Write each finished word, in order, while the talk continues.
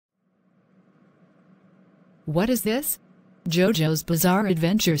What is this? JoJo's Bizarre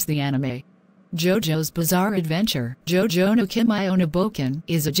Adventures, the anime. JoJo's Bizarre Adventure, Jojo no Kimayo no Boken,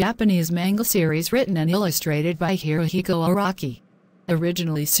 is a Japanese manga series written and illustrated by Hirohiko Araki.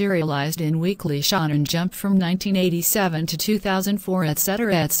 Originally serialized in Weekly Shonen Jump from 1987 to 2004,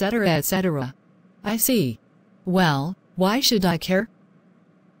 etc., etc., etc. I see. Well, why should I care?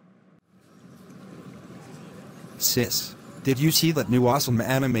 Sis, did you see that new awesome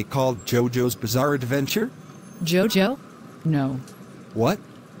anime called JoJo's Bizarre Adventure? JoJo? No. What?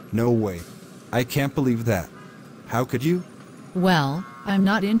 No way. I can't believe that. How could you? Well, I'm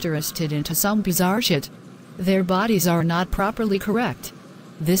not interested into some bizarre shit. Their bodies are not properly correct.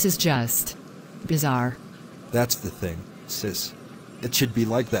 This is just bizarre. That's the thing, sis. It should be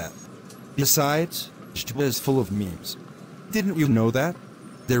like that. Besides, JoJo is full of memes. Didn't you know that?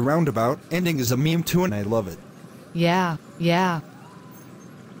 Their roundabout ending is a meme too, and I love it. Yeah.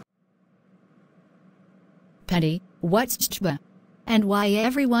 Penny, what's JoJo? And why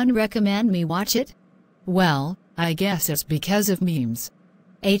everyone recommend me watch it? Well, I guess it's because of memes.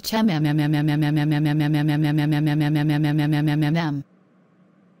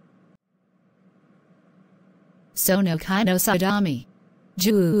 Sono kai no Sadami.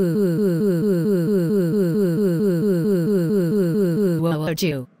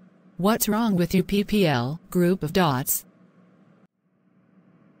 Jojo. What's wrong with you, PPL, group of dots?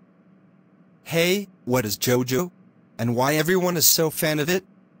 Hey, what is JoJo? And why everyone is so fan of it?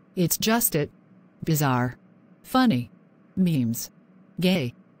 It's just it. Bizarre. Funny. Memes.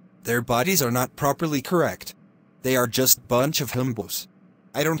 Gay. Their bodies are not properly correct. They are just bunch of humbos.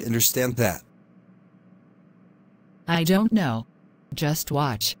 I don't understand that. I don't know. Just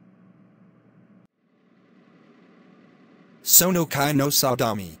watch. Sono kai no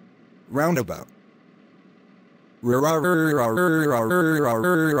Sadami. Roundabout.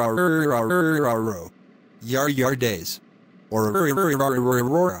 Yar days. Or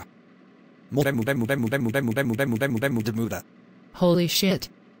Holy shit.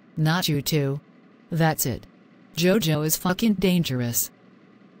 Not you too. That's it. JoJo is fucking dangerous.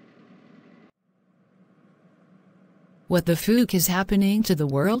 What the fuck is happening to the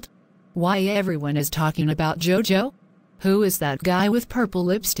world? Why everyone is talking about JoJo? Who is that guy with purple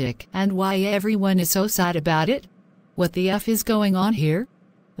lipstick, and why everyone is so sad about it? What the F is going on here?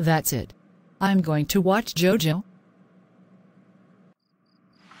 That's it. I'm going to watch JoJo.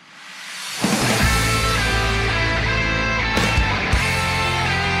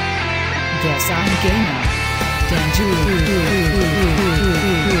 Guess I'm gay now.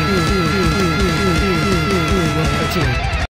 Damn.